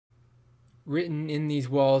Written in these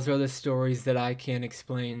walls are the stories that I can't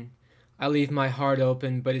explain. I leave my heart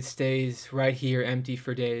open, but it stays right here empty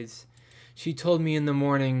for days. She told me in the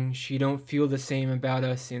morning she don't feel the same about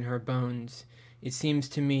us in her bones. It seems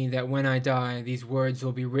to me that when I die, these words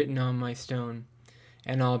will be written on my stone.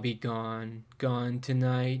 And I'll be gone, gone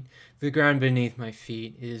tonight. The ground beneath my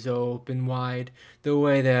feet is open wide, the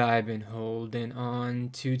way that I've been holding on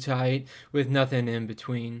too tight, with nothing in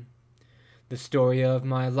between. The story of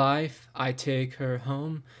my life, I take her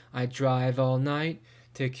home, I drive all night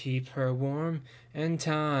to keep her warm, and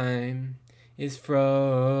time is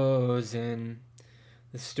frozen.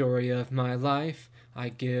 The story of my life, I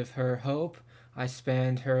give her hope, I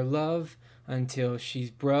spend her love until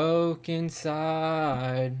she's broke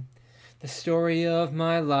inside. The story of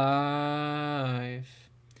my life.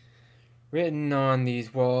 Written on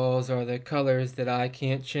these walls are the colors that I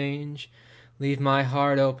can't change. Leave my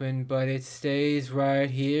heart open, but it stays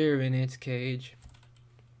right here in its cage.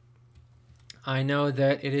 I know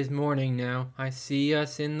that it is morning now. I see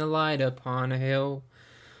us in the light upon a hill.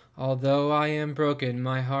 Although I am broken,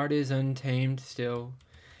 my heart is untamed still.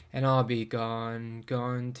 And I'll be gone,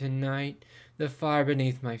 gone tonight. The fire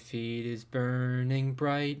beneath my feet is burning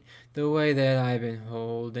bright, the way that I've been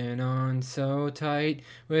holding on so tight,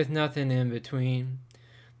 with nothing in between.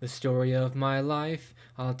 The story of my life,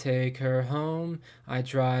 I'll take her home. I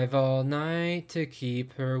drive all night to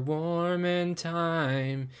keep her warm, and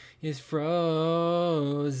time is frozen.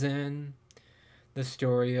 The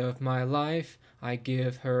story of my life, I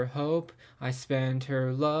give her hope. I spend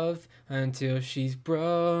her love until she's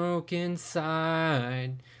broke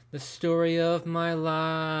inside. The story of my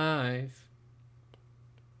life.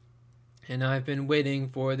 And I've been waiting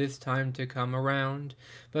for this time to come around.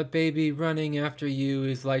 But baby, running after you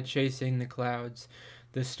is like chasing the clouds.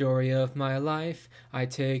 The story of my life, I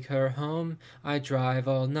take her home. I drive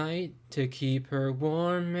all night to keep her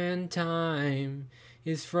warm, and time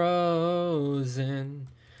is frozen.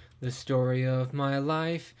 The story of my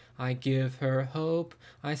life, I give her hope.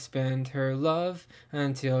 I spend her love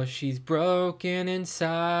until she's broken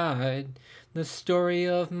inside. The story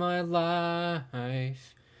of my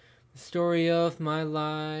life. The story of my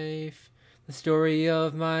life, the story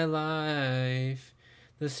of my life,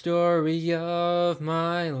 the story of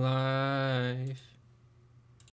my life.